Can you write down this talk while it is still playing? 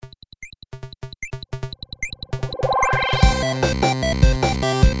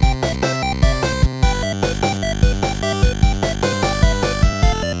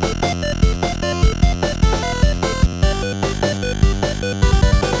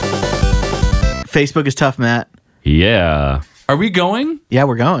Facebook is tough, Matt. Yeah. Are we going? Yeah,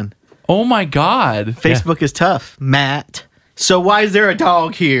 we're going. Oh my God. Facebook is tough, Matt. So why is there a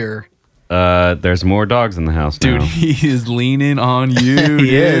dog here? There's more dogs in the house now. Dude, he is leaning on you.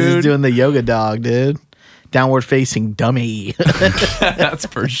 He is. He's dude. doing the yoga dog, dude. Downward facing dummy. That's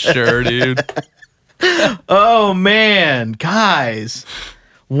for sure, dude. Oh, man. Guys,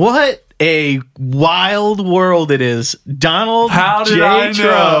 what a wild world it is. Donald How did J. I know?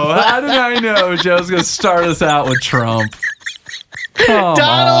 Trump. How did I know Joe's going to start us out with Trump? Come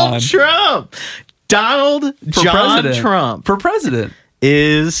Donald on. Trump. Donald For John president. Trump For president.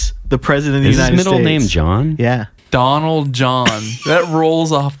 is the president of the Is his United middle States. name John? Yeah. Donald John. That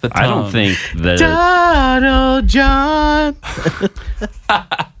rolls off the tongue. I don't think that. Donald John.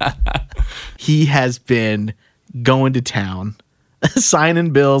 He has been going to town,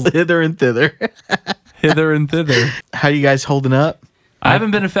 signing bills hither and thither. Hither and thither. How you guys holding up? I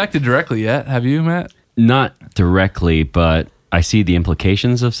haven't been affected directly yet. Have you, Matt? Not directly, but I see the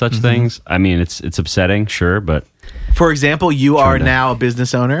implications of such things. I mean, it's upsetting, sure, but For example, you are to- now a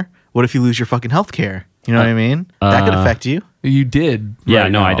business owner. What if you lose your fucking health care? You know what I mean? That could affect you. You did. yeah,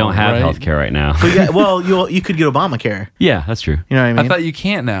 right no, I now, don't have right? healthcare right now. But yeah, well, you could get Obamacare. Yeah, that's true. You know what I mean? I thought you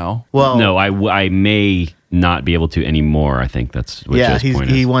can't now. well, No, I may not be able to anymore. I think that's what yeah, Joe's point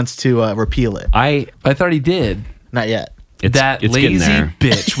he is. wants to repeal it. I I thought he did. Not yet. That it's getting lazy there.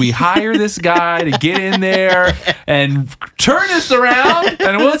 bitch. We hire this guy to get in there and turn this around.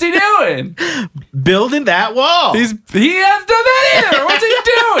 And what's he doing? Building that wall. He hasn't done that either. What's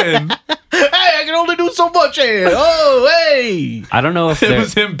he doing? Hey, I can only do so much here. Oh, hey. I don't know if It there-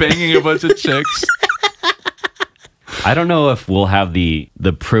 was him banging a bunch of chicks. I don't know if we'll have the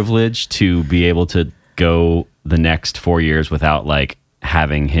privilege to be able to go the next 4 years without like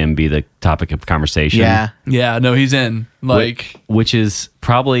having him be the topic of conversation. Yeah. Yeah, no, he's in. Like, which is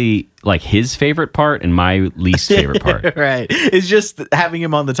probably like his favorite part and my least favorite part. Right. It's just having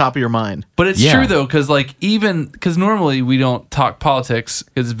him on the top of your mind. but it's Yeah. true though, because normally we don't talk politics.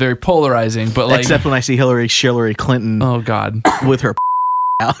 It's very polarizing. But like, Except when I see Hillary Clinton oh god, with her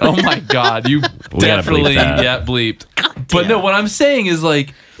out. oh my god, you gotta definitely bleep that. bleeped. But no, what I'm saying is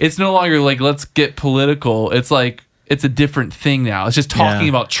like, it's no longer like let's get political. It's like it's a different thing now. It's just talking Yeah.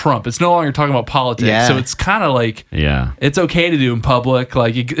 about Trump. It's no longer talking about politics. Yeah. So it's kind of like. Yeah. It's okay to do in public.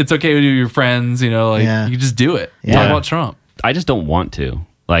 Like, it's okay to do with your friends, you know, like, Yeah. you just do it. Yeah. Talk about Trump. I just don't want to.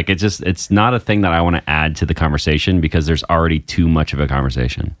 Like it's not a thing that I want to add to the conversation because there's already too much of a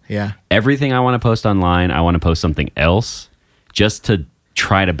conversation. Yeah. Everything I want to post online, I want to post something else just to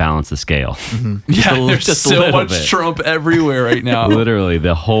try to balance the scale. Yeah, there's just a so little much bit. Trump everywhere right now. Literally,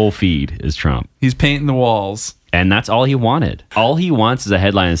 the whole feed is Trump. He's painting the walls. And that's all he wanted. All he wants is a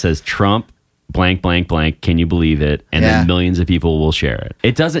headline that says Trump blank blank blank. Can you believe it? And Yeah. then millions of people will share it.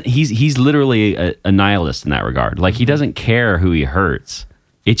 It doesn't. He's literally a nihilist in that regard. Like he doesn't care who he hurts.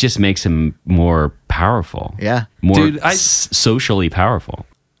 It just makes him more powerful. Yeah. More Dude, socially powerful.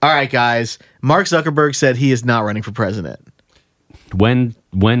 All right, guys. Mark Zuckerberg said he is not running for president. When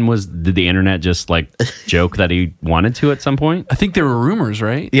did the internet just like joke that he wanted to at some point? I think there were rumors,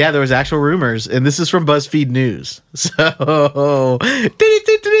 right? Yeah, there was actual rumors, and this is from BuzzFeed News. So,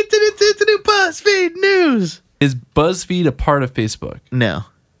 BuzzFeed News. Is BuzzFeed a part of Facebook? No.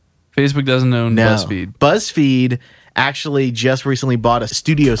 Facebook doesn't own No. BuzzFeed. BuzzFeed actually just recently bought a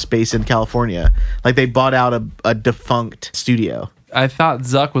studio space in California. Like they bought out a defunct studio. I thought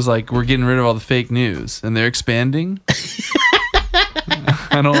Zuck was like, we're getting rid of all the fake news and they're expanding.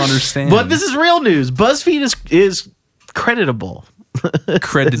 I don't understand. But this is real news. BuzzFeed is creditable.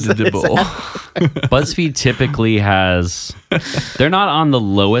 creditable. BuzzFeed typically has. They're not on the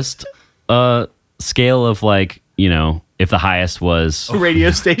lowest scale of like, you know, if the highest was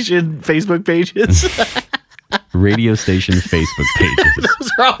Radio station Facebook pages. radio station Facebook pages.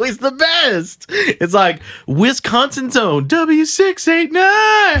 Those are always the best. It's like Wisconsin's own W689.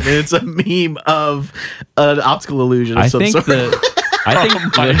 And it's a meme of an optical illusion of I some think sort. I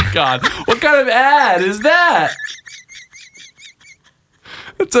think Oh my God. What kind of ad is that?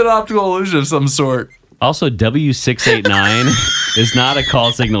 It's an optical illusion of some sort. also W689 is not a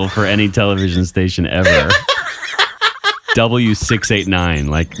call signal for any television station ever. W689.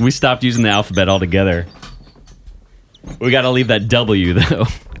 Like we stopped using the alphabet altogether. We got to leave that W though. I'm gonna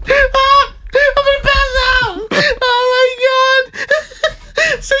pass out. Oh my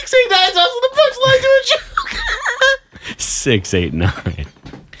God. 689 is also the punchline to a joke. 689.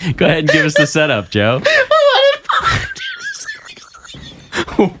 Go ahead and give us the setup, Joe.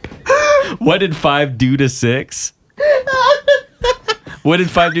 What did 5 do to 6? What did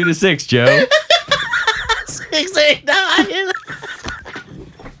 5 do to 6, Joe? 689.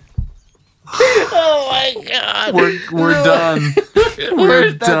 my God. We're done.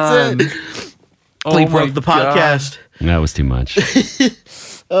 We're done. That's it. Bleep my broke the God. podcast. That was too much.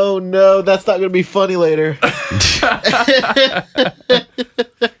 Oh no, that's not going to be funny later.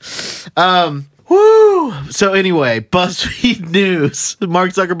 Woo. So anyway, BuzzFeed News.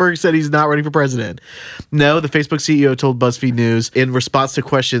 Mark Zuckerberg said he's not running for president. No, the Facebook CEO told BuzzFeed News in response to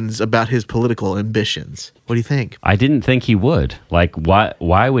questions about his political ambitions. What do you think? I didn't think he would. Like,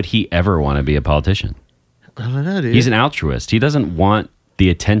 why would he ever want to be a politician? I don't know, dude. He's an altruist. He doesn't want the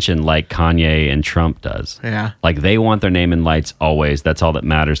attention like Kanye and Trump does. Yeah. Like, they want their name in lights always. That's all that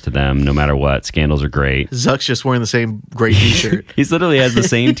matters to them, no matter what. Scandals are great. Zuck's just wearing the same gray t-shirt. He literally has the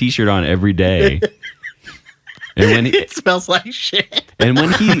same T-shirt on every day. And when It smells like shit. and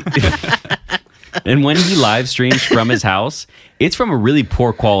when he live streams from his house, it's from a really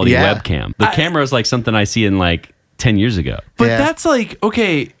poor quality Yeah. webcam. The camera is like something I see in like 10 years ago. But Yeah. that's like,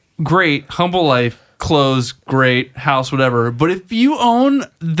 okay, great, humble life, clothes, great, house, whatever. But if you own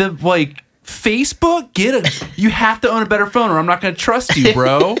the like Facebook, you have to own a better phone or I'm not going to trust you,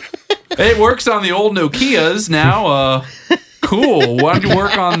 bro. It works on the old Nokias now. Cool. Why don't you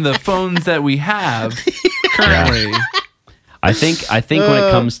work on the phones that we have currently? I think when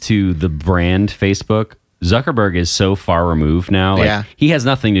it comes to the brand Facebook, Zuckerberg is so far removed now. Like, Yeah. he has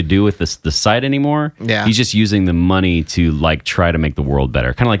nothing to do with the site anymore. Yeah. He's just using the money to like try to make the world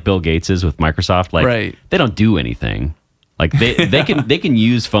better. Kind of like Bill Gates is with Microsoft. Like, Right. they don't do anything. Like they can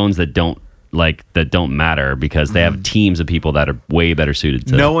use phones that don't matter because they have teams of people that are way better suited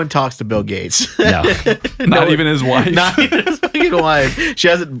to. No one talks to Bill Gates. No. Not even his wife. Not even his fucking wife. She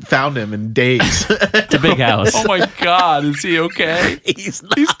hasn't found him in days. It's a big house. Oh my God, is he okay? He's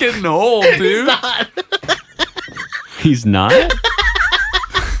not. He's getting old, dude. He's not?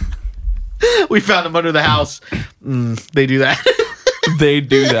 We found him under the house. They do that. They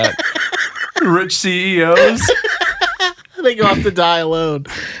do that. Rich CEOs They go off to die alone.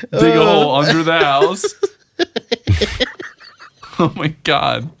 dig a hole under the house. Oh my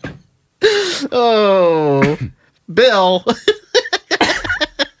God. Oh, Bill.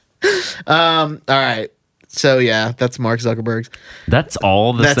 All right. So yeah, that's Mark Zuckerberg's. That's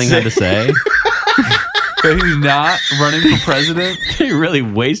all this That's thing had it. to say? But he's not running for president. He really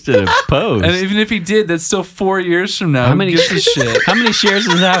wasted a pose. And even if he did, that's still 4 years from now. How many Who gives a shit? How many shares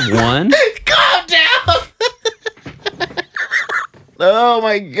does it have? One? Calm down. Oh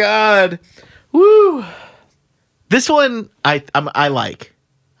my God. Woo. This one I like.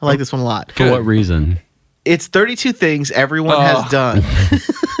 I like this one a lot. For what reason? It's 32 things everyone has done,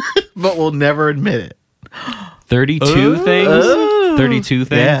 but will never admit it. 32 things? 32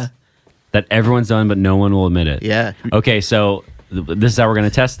 things? Yeah. That everyone's done, but no one will admit it. Yeah. Okay, so this is how we're going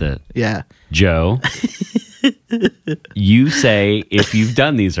to test it. Yeah. Joe, you say if you've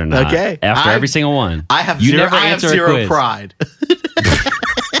done these or not. Okay. After I- every single one. I have You zero, never I have answer a zero quiz. pride.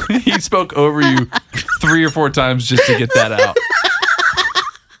 He spoke over you 3 or 4 times just to get that out.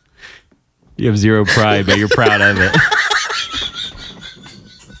 You have zero pride, but you're proud of it.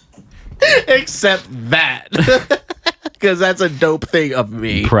 Except that. Because that's a dope thing of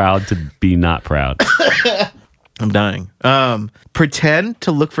me. Proud to be not proud. I'm dying. Pretend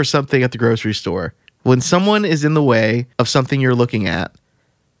to look for something at the grocery store. When someone is in the way of something you're looking at,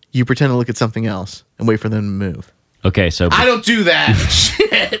 you pretend to look at something else and wait for them to move. Okay, so I don't do that.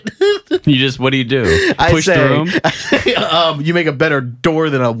 Shit. you just, what do you do? I Push say, the room? you make a better door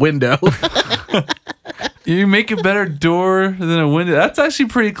than a window. You make a better door than a window. That's actually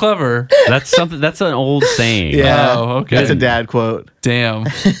pretty clever. That's an old saying. Yeah. Oh, okay. That's a dad quote. Damn.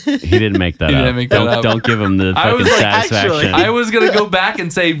 He didn't make that He up. didn't make that don't, up. Don't give him the I was fucking like, satisfaction. I was going to go back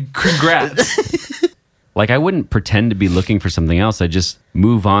and say congrats. Like, I wouldn't pretend to be looking for something else. I just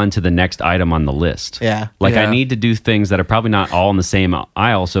move on to the next item on the list. Yeah. Like, Yeah. I need to do things that are probably not all in the same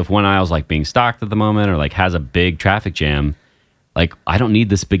aisle. So if one aisle's like being stocked at the moment or like has a big traffic jam, like, I don't need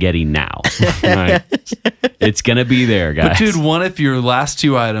the spaghetti now. Right? It's going to be there, guys. But dude, what if your last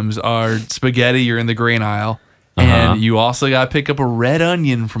 2 items are spaghetti, you're in the grain aisle, and you also got to pick up a red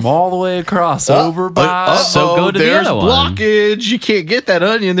onion from all the way across over by... So go to the there's other one. blockage. You can't get that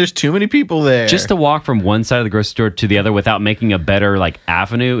onion. There's too many people there. Just to walk from one side of the grocery store to the other without making a better like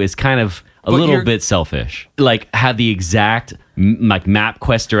avenue is kind of a little you're- bit selfish. Like have the exact like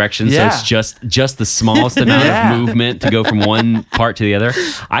MapQuest directions, Yeah. so it's just the smallest amount Yeah. of movement to go from one part to the other.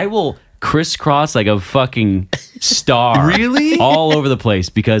 I will crisscross like a fucking star, Really? all over the place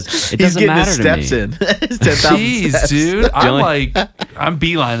because it He's doesn't getting matter his to steps me. in. His 10,000 Jeez, steps. dude. I'm only- I'm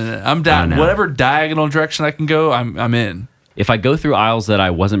beelining it. I'm I down. know. Whatever diagonal direction I can go, I'm in. If I go through aisles that I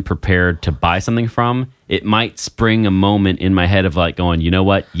wasn't prepared to buy something from, it might spring a moment in my head of like going, you know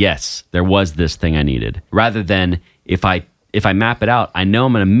what? Yes, there was this thing I needed. Rather than if I map it out, I know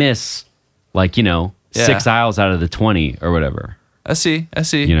I'm going to miss like, 6 aisles out of the 20 or whatever. I see.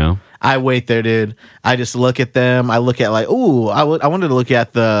 I wait there, dude. I just look at them. I look at like, ooh, I wanted to look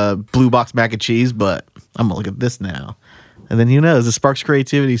at the blue box mac and cheese, but I'm gonna look at this now. And then who knows? It sparks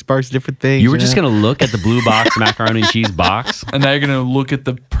creativity, sparks different things. You were just going to look at the blue box macaroni and cheese box. And now you're going to look at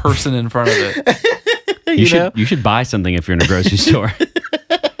the person in front of it. You should buy something if you're in a grocery store.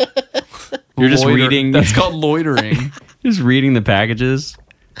 You're just reading. That's called loitering. Just reading the packages.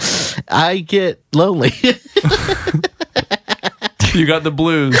 I get lonely. You got the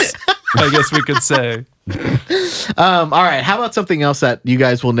blues, I guess we could say. All right. How about something else that you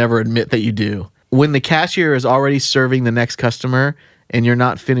guys will never admit that you do? When the cashier is already serving the next customer and you're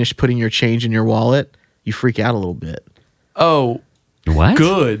not finished putting your change in your wallet, you freak out a little bit. Oh, what?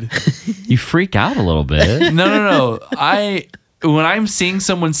 Good. You freak out a little bit. No. When I'm seeing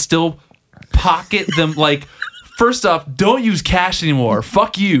someone still pocket them, like, first off, don't use cash anymore.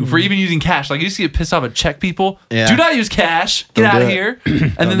 Fuck you for even using cash. Like, you used to get pissed off at check people. Yeah. Do not use cash. Get out of here.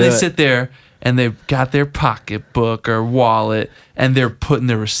 And then they sit there and they've got their pocketbook or wallet and they're putting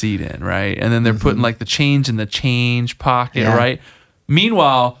their receipt in, right? And then they're putting like the change in the change pocket, right?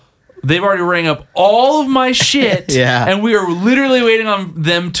 Meanwhile, they've already rang up all of my shit, and we are literally waiting on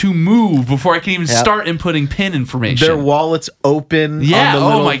them to move before I can even start inputting PIN information. Their wallet's open. Yeah. On the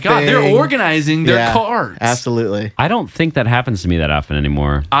Oh my God. They're organizing their cards. Absolutely. I don't think that happens to me that often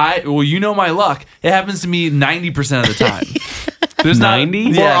anymore. Well, you know my luck. It happens to me 90% of the time. There's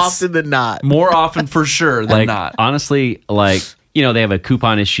 90? More often than not. More often for sure than Like, not. honestly, like, they have a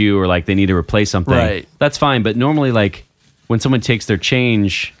coupon issue or like they need to replace something. Right. That's fine. But normally, like, when someone takes their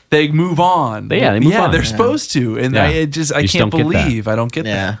change, They move on. they move on. They're supposed to, and Yeah. I You can't just don't get that. believe I don't get that.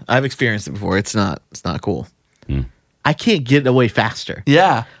 Yeah. I've experienced it before. It's not cool. I can't get away faster.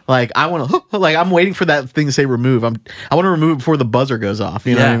 Yeah, Like I want to, like I'm waiting for that thing to say remove. I want to remove it before the buzzer goes off.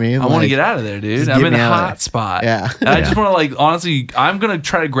 You know what I mean? I want to Like, get out of there, dude. just I'm get in me a out of hot there. spot. Yeah. And I just want to, like, honestly, I'm gonna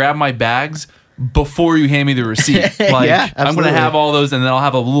try to grab my bags before you hand me the receipt. Like, Yeah, I'm gonna absolutely. have all those, and then I'll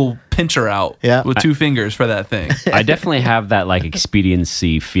have a little pincher out Yeah. with 2 fingers for that thing. I definitely have that like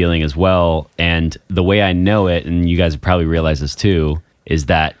expediency feeling as well. And the way I know it, and you guys probably realize this too, is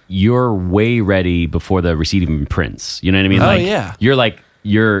that you're way ready before the receipt even prints. You know what I mean? Oh, like, yeah. You're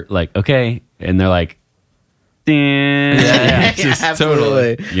like, okay. And they're like, Yeah. Yeah,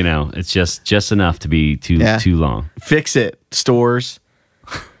 absolutely. it's just enough to be too long. Fix it, stores.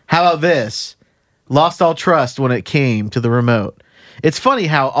 How about this? Lost all trust when it came to the remote. It's funny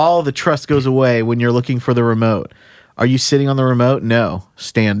how all the trust goes away when you're looking for the remote. Are you sitting on the remote? No.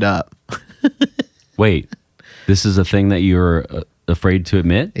 Stand up. Wait, this is a thing that you're afraid to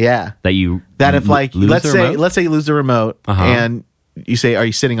admit? Yeah. That you That if like lose let's the say remote? let's say you lose the remote Uh-huh. and you say, "Are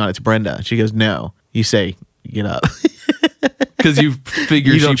you sitting on it?" To Brenda. She goes, "No." You say, "Get up." Because you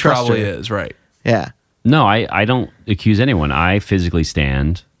figure You she don't trust probably her. is, right? Yeah. No, I don't accuse anyone. I physically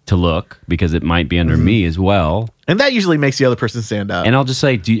stand to look because it might be under me as well. And that usually makes the other person stand up. And I'll just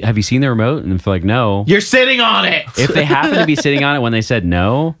say, have you seen the remote? And if they're like, no. You're sitting on it. If they happen to be sitting on it when they said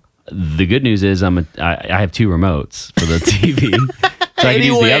no, the good news is I have 2 remotes for the TV. So I can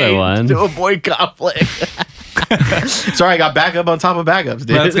use the other one. to avoid conflict. Sorry, I got backup on top of backups,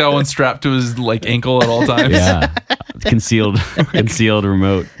 dude. Brad's got one strapped to his like ankle at all times. Yeah. Concealed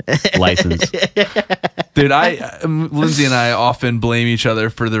remote license. Dude, Lindsay and I often blame each other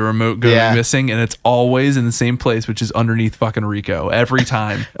for the remote going missing, and it's always in the same place, which is underneath fucking Rico every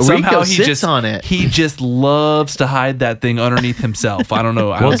time. Rico sits on it. He just loves to hide that thing underneath himself. I don't know.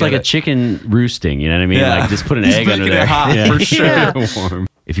 Well, it's like a chicken roosting. You know what I mean? Yeah. Like just put an He's egg under making it there. hot, for sure. Warm.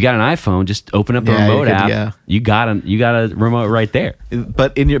 If you got an iPhone, just open up the Yeah, remote you're good to app. go. You got a remote right there.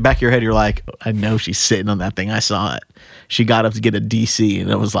 But in your back of your head, you're like, I know she's sitting on that thing. I saw it. She got up to get a DC, and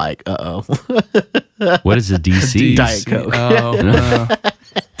it was like, uh-oh. What is a DC? Diet Coke. Oh,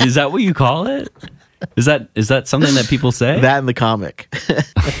 Is that what you call it? Is that something that people say? That in the comic.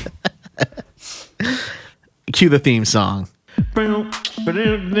 Cue the theme song.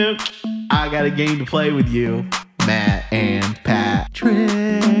 I got a game to play with you, Matt and Patrick.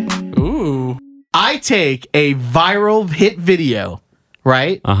 ooh. I take a viral hit video,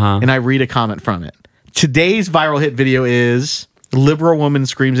 right? Uh-huh. And I read a comment from it. Today's viral hit video is liberal woman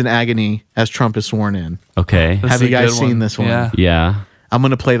screams in agony as Trump is sworn in. Okay. That's Have you a guys good seen this one? Yeah. Yeah. I'm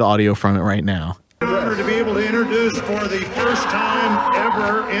going to play the audio from it right now. Honor to be able to introduce for the first time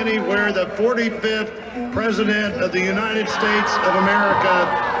ever anywhere the 45th President of the United States of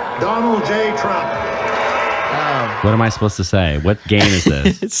America, Donald J. Trump. What am I supposed to say? What game is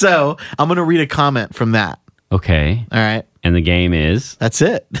this? So I'm going to read a comment from that. Okay. All right. And the game is? That's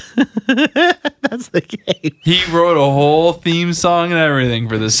it. That's the game. He wrote a whole theme song and everything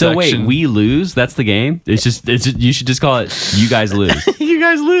for this So section. wait, we lose? That's the game? It's just you should just call it You Guys Lose. You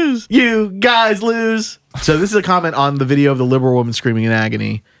guys lose. You guys lose. So this is a comment on the video of the liberal woman screaming in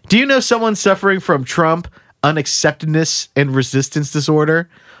agony. Do you know someone suffering from Trump unacceptedness and resistance disorder,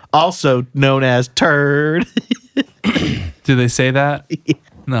 also known as TURD? Do they say that?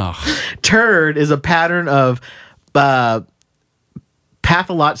 No. TURD is a pattern of TURD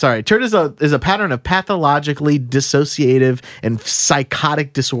is a pattern of pathologically dissociative and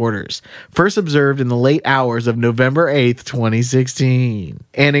psychotic disorders, first observed in the late hours of November 8th, 2016,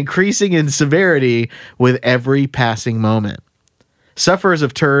 and increasing in severity with every passing moment. Sufferers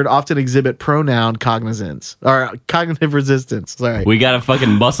of TURD often exhibit pronoun cognizance or cognitive resistance. Sorry. We gotta fucking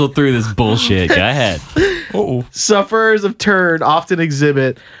muscle through this bullshit. Go ahead. Oh. Sufferers of TURD often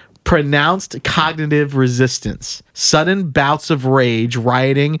exhibit pronounced cognitive resistance, sudden bouts of rage,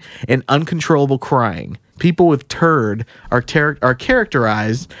 rioting, and uncontrollable crying. People with TURD are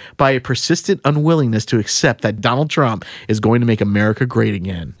characterized by a persistent unwillingness to accept that Donald Trump is going to make America great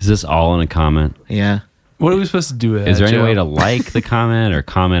again. Is this all in a comment? Yeah. What are we supposed to do with that? Is there any Joe? way to like the comment or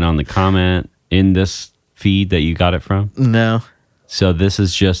comment on the comment in this feed that you got it from? No. So this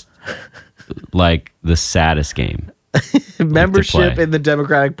is just like the saddest game. Membership play. in the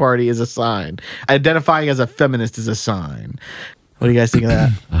Democratic Party is a sign. Identifying as a feminist is a sign. What do you guys think of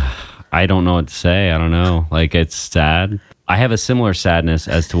that? I don't know what to say. I don't know. Like, it's sad. I have a similar sadness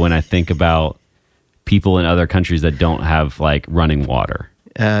as to when I think about people in other countries that don't have like running water.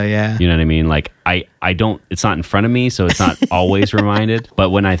 Yeah. You know what I mean? Like, I don't, it's not in front of me, so it's not always reminded. But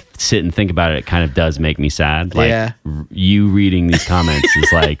when I sit and think about it, it kind of does make me sad. Like, Yeah. You reading these comments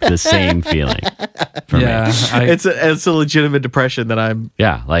is like the same feeling for me. It's a legitimate depression that I'm.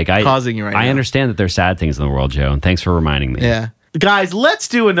 Yeah, like causing you right I now. understand that there's sad things in the world, Joe, and thanks for reminding me. Yeah. Guys, let's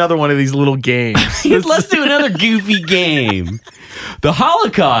do another one of these little games. Let's do another goofy game. The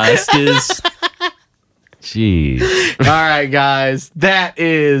Holocaust is. Jeez. All right, guys. That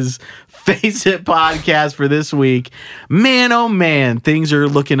is Face It Podcast for this week. Man, oh man, things are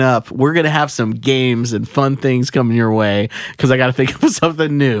looking up. We're going to have some games and fun things coming your way because I got to think of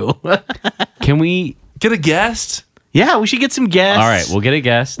something new. Can we Get a guest? Yeah, we should get some guests. All right, we'll get a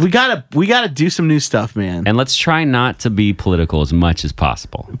guest. We gotta do some new stuff, man. And let's try not to be political as much as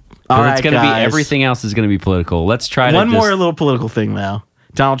possible. All It's right, going to be guys. everything else is going to be political. Let's try One to more just, little political thing, though.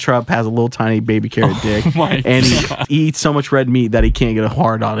 Donald Trump has a little tiny baby carrot dick, my and he eats so much red meat that he can't get a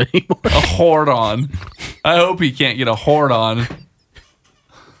hard on anymore. A horde on. I hope he can't get a horde on.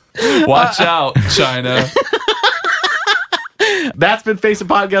 Watch out, China. That's been Face It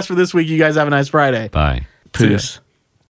Podcast for this week. You guys have a nice Friday. Bye. Peace.